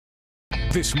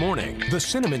This morning, the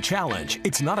Cinnamon Challenge.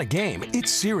 It's not a game, it's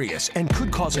serious and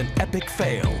could cause an epic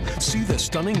fail. See the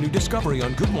stunning new discovery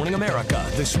on Good Morning America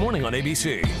this morning on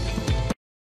ABC.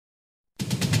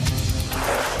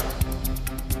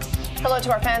 Hello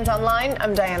to our fans online.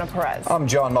 I'm Diana Perez. I'm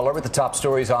John Muller with the top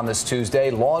stories on this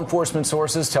Tuesday. Law enforcement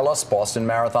sources tell us Boston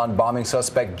Marathon bombing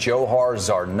suspect Johar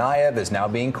Tsarnaev is now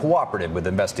being cooperative with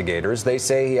investigators. They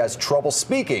say he has trouble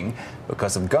speaking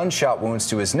because of gunshot wounds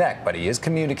to his neck, but he is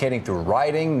communicating through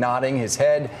writing, nodding his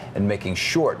head, and making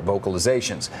short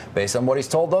vocalizations. Based on what he's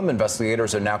told them,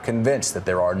 investigators are now convinced that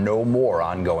there are no more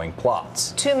ongoing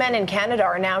plots. 2 men in Canada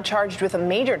are now charged with a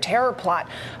major terror plot.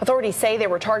 Authorities say they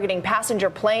were targeting passenger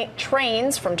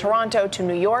trains from Toronto to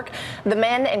New York. The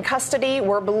men in custody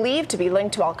were believed to be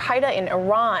linked to al-Qaeda in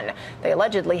Iran. They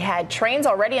allegedly had trains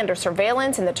already under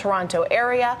surveillance in the Toronto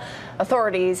area.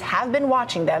 Authorities have been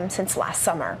watching them since last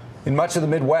summer. In much of the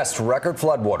Midwest, record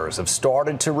floodwaters have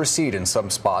started to recede in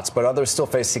some spots, but others still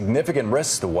face significant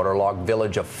risks. The waterlogged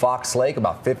village of Fox Lake,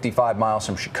 about 55 miles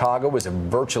from Chicago, is a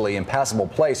virtually impassable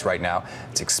place right now.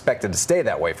 It's expected to stay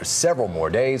that way for several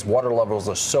more days. Water levels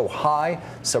are so high,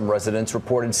 some residents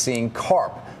reported seeing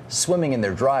carp swimming in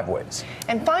their driveways.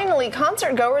 And finally,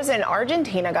 concert goers in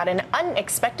Argentina got an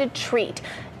unexpected treat.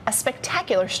 A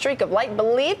spectacular streak of light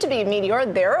believed to be a meteor.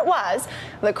 There it was.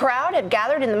 The crowd had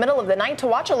gathered in the middle of the night to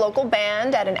watch a local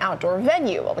band at an outdoor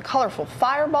venue. Well, the colorful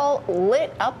fireball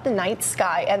lit up the night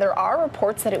sky, and there are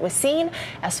reports that it was seen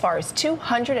as far as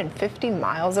 250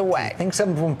 miles away. I think some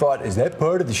of them thought, is that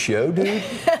part of the show, dude?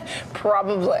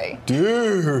 Probably.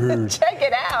 Dude. Check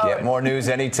it out. Get more news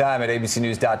anytime at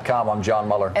abcnews.com. I'm John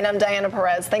Muller. And I'm Diana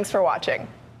Perez. Thanks for watching.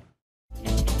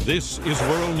 This is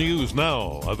World News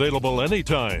Now, available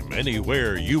anytime,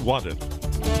 anywhere you want it.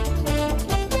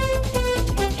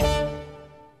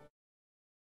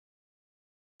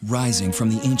 Rising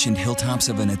from the ancient hilltops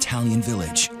of an Italian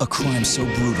village, a crime so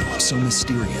brutal, so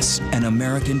mysterious, an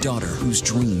American daughter whose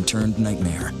dream turned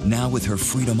nightmare. Now with her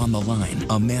freedom on the line,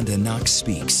 Amanda Knox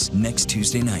speaks. Next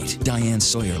Tuesday night, Diane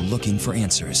Sawyer looking for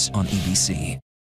answers on ABC.